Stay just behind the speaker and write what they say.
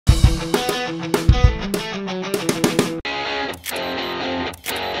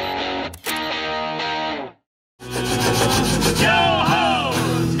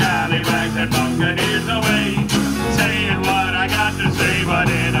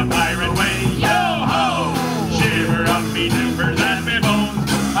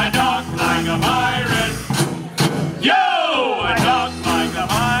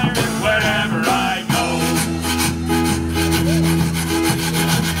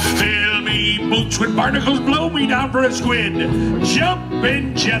boots with barnacles blow me down for a squid.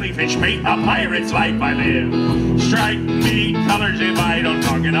 Jumping jellyfish mate, a pirate's life I live. Strike me colors if I don't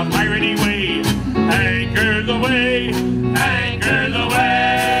talk in a piratey way. Anchors away, anchors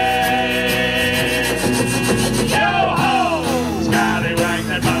away. Yo-ho! Scallywags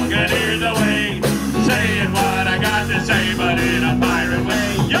and buccaneers away. Saying what I got to say, but in a pirate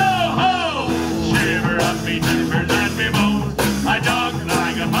way. Yo-ho! Shiver up me timbers and me bones. I talk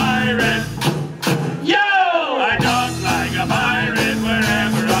like a pirate. Yo! I talk like a pirate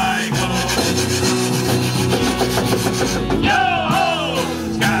wherever I go. Yo-ho!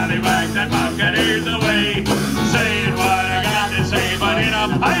 Scallywags and buccaneers away. Saying what I got to say, but in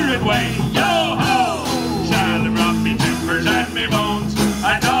a pirate way. Yo-ho! Shiver up me timbers and me bones.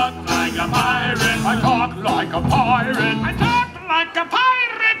 I talk like a pirate. I talk like a pirate. I talk like a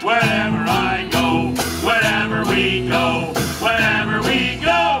pirate. Wherever I go, wherever we go, wherever we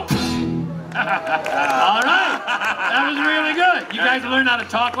go. All right, that was really good. You guys learned how to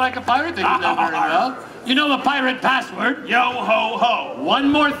talk like a pirate. They did that very well. You know the pirate password. Yo ho ho.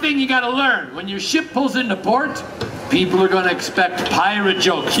 One more thing you got to learn: when your ship pulls into port, people are going to expect pirate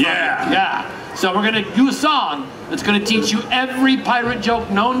jokes. Yeah. Yeah. So we're going to do a song that's going to teach you every pirate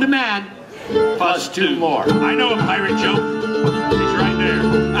joke known to man, plus 2 more. I know a pirate joke. He's right there.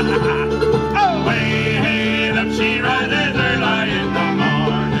 Oh, way, hey, up she rises early in the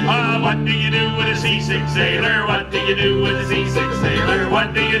morning. What do you do with a seasick sailor? What do you do with a seasick sailor?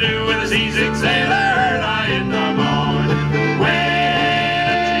 What do you do with a seasick sailor early in the morning? Way,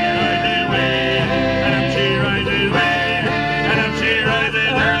 up she rises way, and up she rises way, and up she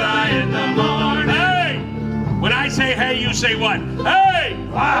rises early in the morning. Hey! When I say hey, you say what? Hey!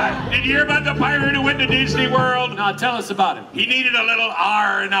 What? Did you hear about the pirate who went to Disney World? Now tell us about him. He needed a little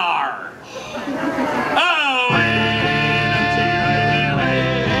R&R. Oh, and up she rises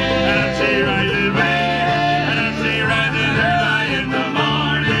way, and up she rises way, and up she rises early in the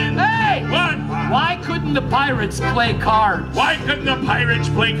morning. Hey! What? Why couldn't the pirates play cards? Why couldn't the pirates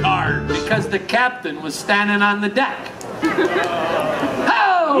play cards? Because the captain was standing on the deck.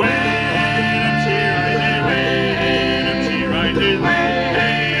 Oh! Way, and up she rises way, and up she rises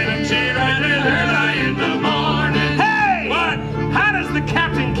way, and up she rises early in the morning. Hey! What? How does the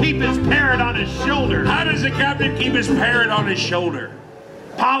captain keep his parrot on his shoulder? How does the captain keep his parrot on his shoulder?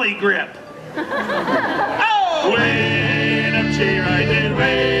 Poly grip. Oh! Way, and up she rises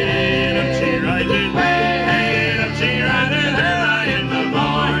way, and up she rises way, and up she rises early in the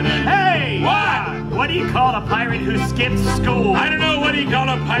morning. Hey! What? What do you call a pirate who skips school? I don't know what do you call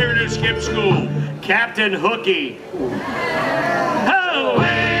a pirate who skipped school. Captain Hooky. Oh! Way,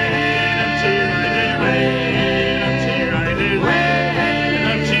 and up she rises way, and up she rises way, and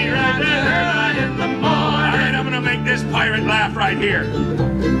up she rises early in the morning. All right, I'm gonna make this pirate laugh right here.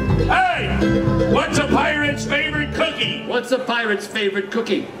 Hey! What's a pirate's favorite cookie? What's a pirate's favorite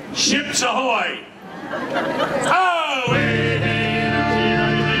cookie? Ships ahoy! Oh! Way, and up she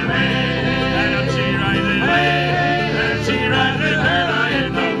rises way, and up she rises way, and up she rises early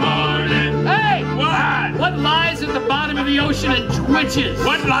in the morning. Hey! What? What lies at the bottom of the ocean and twitches?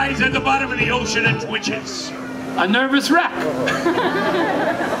 What lies at the bottom of the ocean and twitches? A nervous wreck.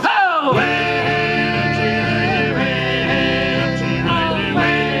 Oh! Way, and up she rises way, and up she rises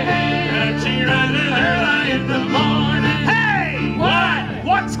way, and up she rises early in the morning. Hey! What?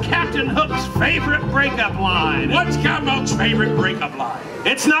 What's Captain Hook's favorite breakup line? What's Captain Hook's favorite breakup line?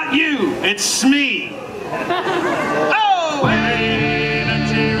 It's not you, it's me. Oh! Way, and up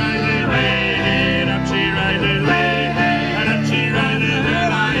she rises way, and up she rises way, and up she rises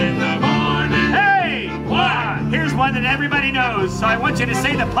early in the morning. Hey! What? Here's one that everybody knows, so I want you to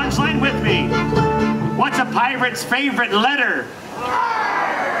say the punchline with me. What's a pirate's favorite letter?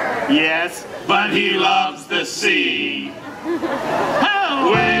 Yes, But he loves the sea.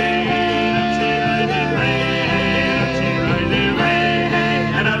 Oh! Way,